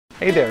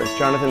Hey there, it's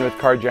Jonathan with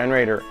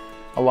CarGenerator.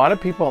 A lot of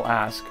people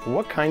ask,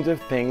 what kinds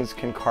of things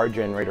can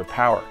CarGenerator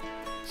power?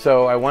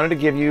 So I wanted to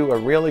give you a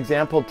real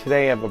example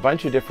today of a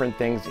bunch of different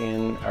things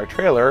in our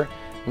trailer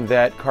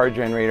that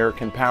CarGenerator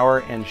can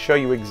power and show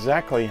you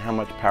exactly how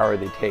much power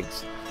they take.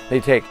 They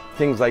take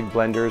things like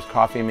blenders,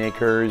 coffee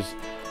makers,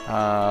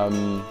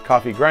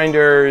 coffee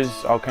grinders,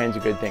 all kinds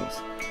of good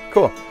things.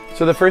 Cool.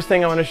 So the first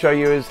thing I want to show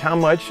you is how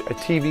much a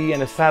TV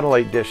and a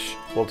satellite dish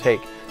will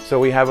take. So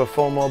we have a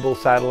full mobile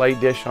satellite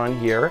dish on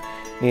here,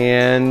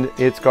 and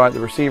it's got the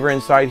receiver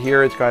inside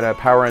here. It's got a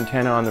power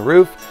antenna on the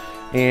roof,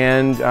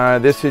 and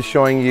this is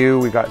showing you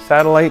we got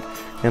satellite.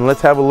 And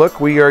let's have a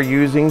look. We are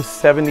using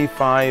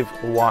 75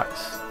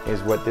 watts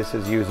is what this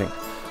is using.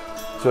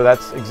 So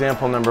that's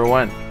example number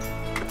one.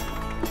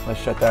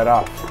 Let's shut that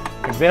off.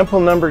 Example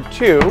number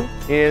two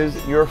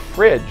is your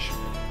fridge,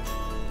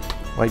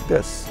 like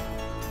this,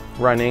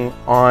 running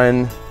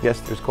on,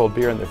 yes, there's cold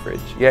beer in the fridge,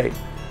 yay.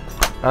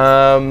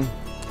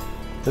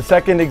 The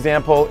second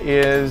example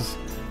is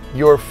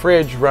your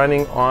fridge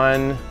running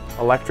on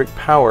electric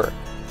power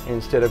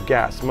instead of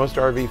gas. Most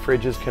RV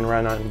fridges can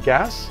run on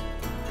gas,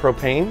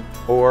 propane,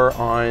 or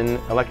on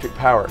electric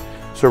power.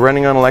 So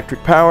running on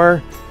electric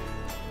power,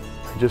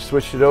 I just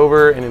switched it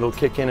over and it'll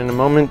kick in a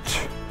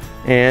moment.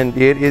 And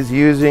it is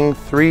using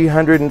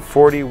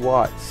 340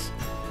 watts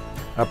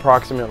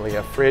approximately.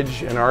 A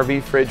fridge, an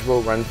RV fridge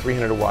will run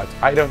 300 watts.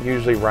 I don't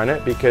usually run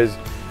it because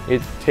it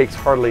takes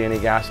hardly any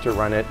gas to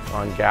run it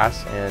on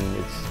gas, and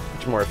it's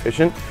much more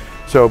efficient.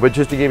 So, but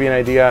just to give you an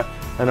idea,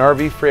 an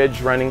RV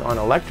fridge running on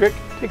electric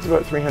takes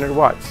about 300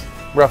 watts,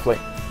 roughly.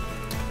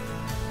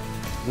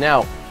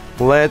 Now,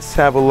 let's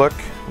have a look.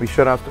 We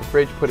shut off the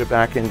fridge, put it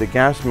back into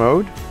gas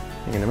mode.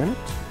 Hang on a minute.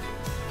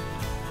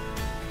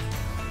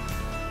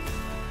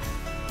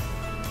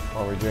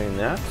 While we're doing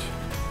that,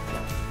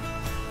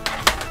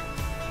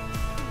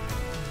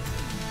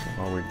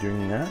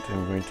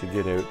 I'm going to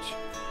get out,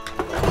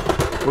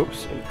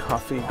 whoops, a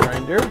coffee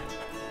grinder.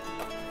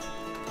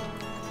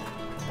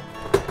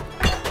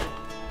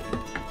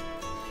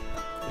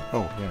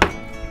 Oh yeah,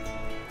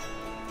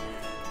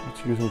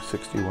 it's using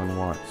 61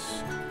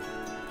 watts.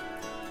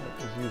 That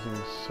is using,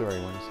 sorry,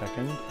 1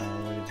 second.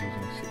 What is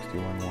using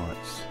 61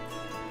 watts?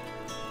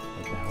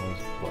 What the hell is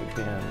it plugged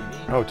in?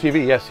 Oh,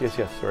 TV, yes,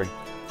 sorry.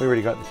 We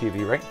already got the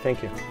TV, right?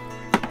 Thank you.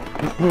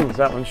 Is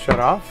that one shut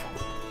off?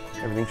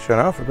 Everything's shut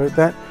off about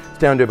that. It's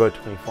down to about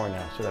 24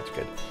 now, so that's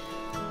good.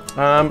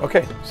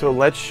 Okay, so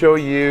let's show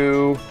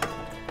you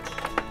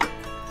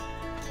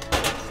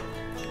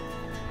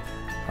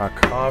a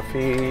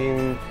coffee.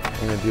 I'm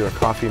going to do a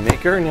coffee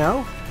maker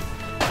now.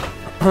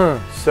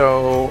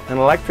 So an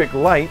electric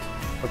light.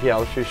 Okay,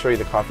 I'll show you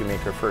the coffee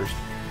maker first.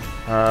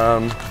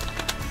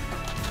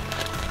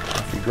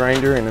 Coffee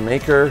grinder and a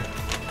maker.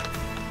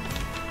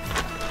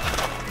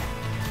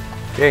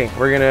 Okay,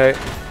 we're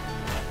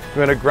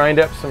gonna grind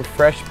up some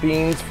fresh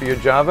beans for your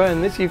Java,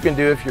 and this you can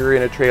do if you're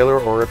in a trailer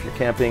or if you're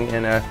camping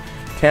in a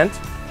tent.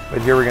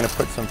 But here we're gonna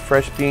put some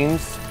fresh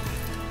beans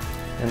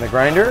in the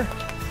grinder,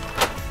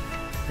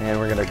 and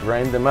we're gonna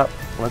grind them up.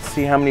 Let's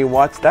see how many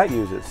watts that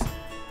uses.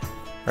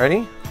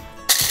 Ready?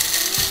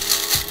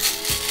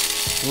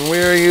 And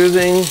we're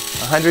using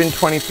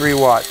 123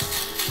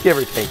 watts, give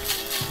or take,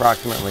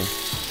 approximately.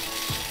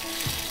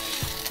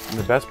 And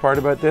the best part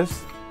about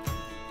this,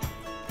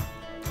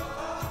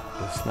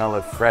 smell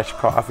of fresh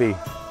coffee.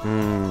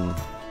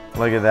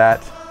 Look at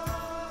that.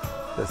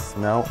 The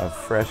smell of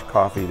fresh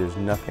coffee. There's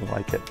nothing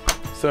like it.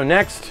 So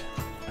next,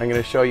 I'm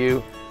going to show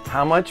you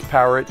how much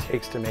power it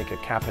takes to make a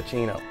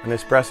cappuccino. An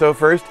espresso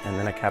first, and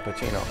then a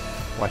cappuccino.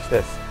 Watch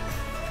this.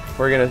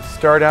 We're going to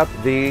start up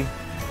the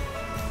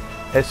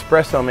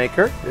espresso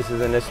maker. This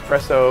is an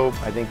espresso,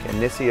 I think,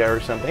 Inicia or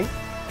something.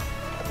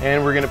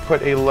 And we're going to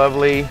put a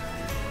lovely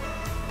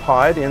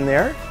pod in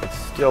there. It's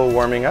still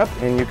warming up,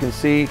 and you can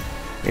see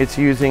it's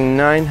using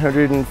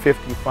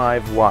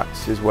 955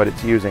 watts is what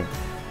it's using.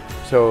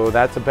 So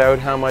that's about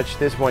how much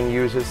this one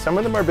uses. Some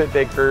of them are a bit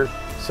bigger.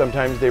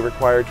 Sometimes they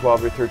require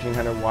 12 or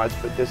 1300 watts,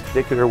 but this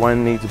particular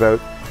one needs about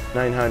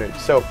 900.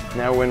 So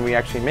now when we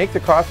actually make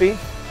the coffee,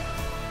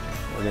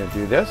 we're going to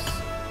do this.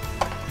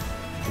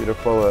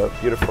 Beautiful,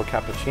 beautiful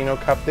cappuccino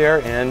cup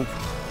there, and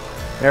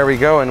there we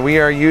go. And we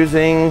are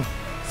using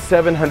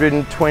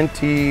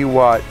 720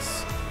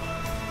 watts,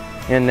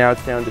 and now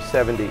it's down to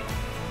 70.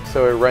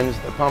 So it runs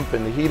the pump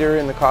and the heater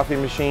in the coffee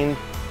machine.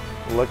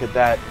 Look at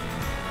that.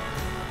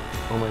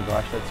 Oh my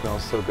gosh, that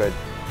smells so good.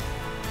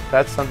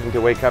 That's something to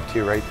wake up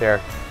to right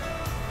there.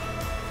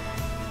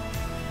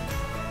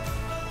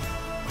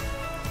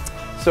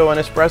 So an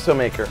espresso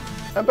maker,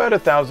 about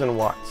 1,000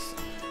 watts.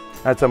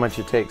 That's how much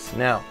it takes.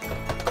 Now,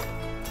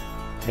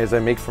 as I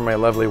make for my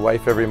lovely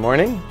wife every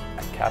morning,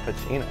 a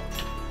cappuccino.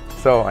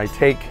 So I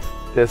take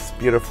this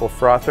beautiful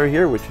frother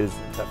here, which is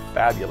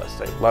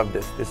fabulous. I love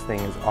this. This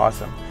thing is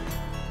awesome.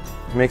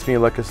 It makes me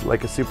look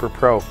like a super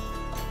pro.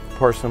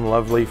 Pour some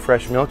lovely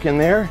fresh milk in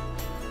there,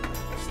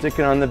 stick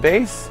it on the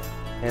base,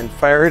 and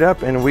fire it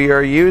up. And we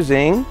are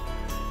using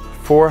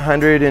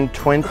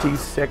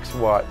 426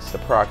 watts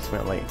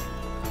approximately.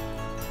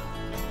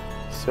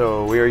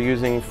 So we are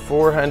using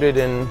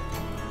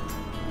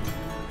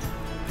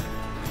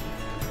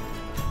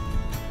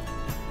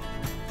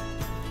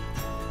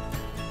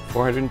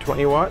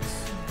 420 watts.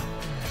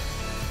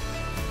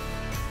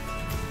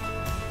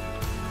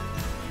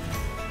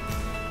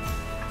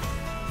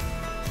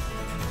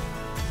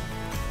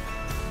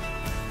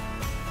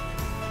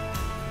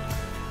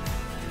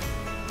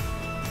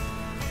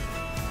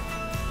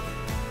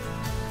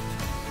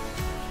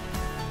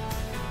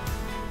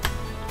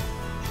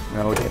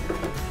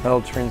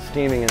 That'll turn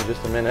steaming in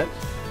just a minute.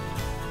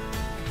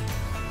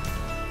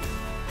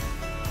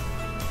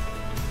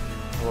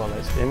 While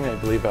that's steaming, I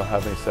believe I'll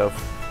have myself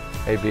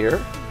a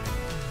beer.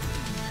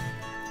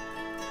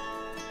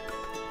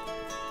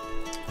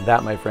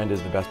 That, my friend,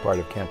 is the best part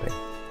of camping,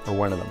 or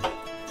one of them.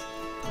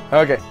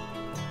 Okay.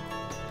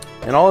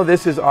 And all of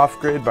this is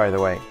off-grid, by the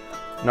way,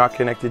 not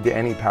connected to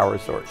any power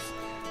source.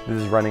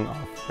 This is running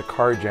off the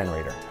car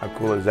generator. How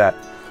cool is that?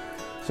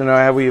 So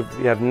now we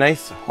have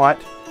nice, hot,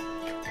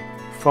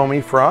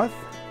 foamy froth.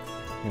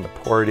 I'm going to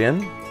pour it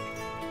in.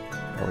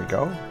 There we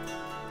go.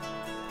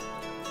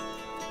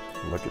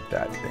 Look at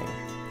that thing.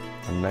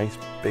 A nice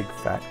big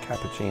fat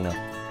cappuccino.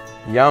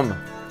 Yum.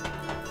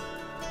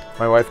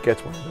 My wife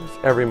gets one of those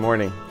every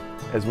morning,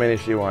 as many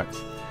as she wants.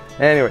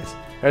 Anyways,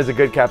 there's a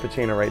good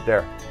cappuccino right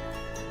there.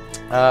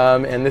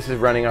 And this is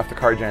running off the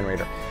car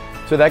generator.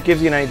 So that gives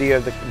you an idea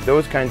of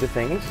those kinds of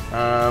things.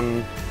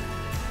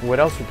 What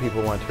else would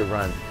people want to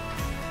run?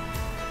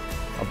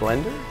 A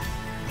blender?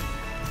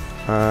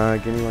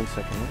 Give me 1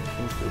 second. What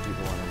things do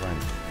people want to run?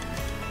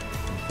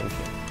 I'm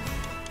thinking.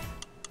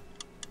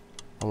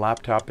 A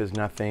laptop is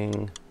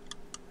nothing.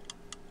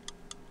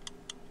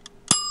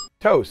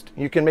 Toast.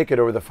 You can make it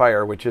over the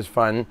fire, which is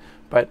fun.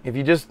 But if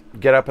you just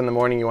get up in the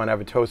morning, you want to have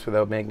a toast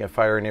without making a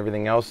fire and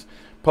everything else,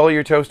 pull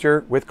your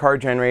toaster with car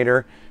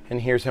generator,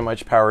 and here's how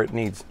much power it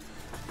needs.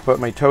 Put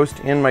my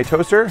toast in my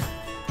toaster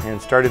and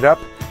start it up.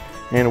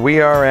 And we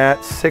are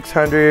at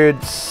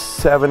 600,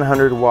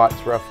 700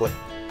 watts roughly.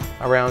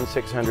 Around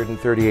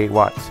 638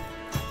 watts.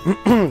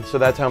 So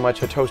that's how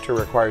much a toaster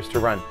requires to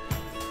run.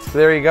 So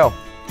there you go.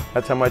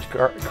 That's how much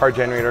car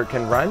generator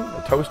can run.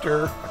 A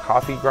toaster, a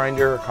coffee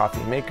grinder, a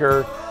coffee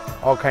maker,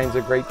 all kinds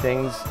of great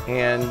things.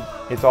 And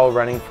it's all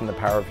running from the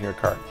power of your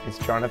car. It's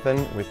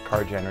Jonathan with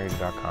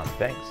CarGenerator.com.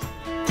 Thanks.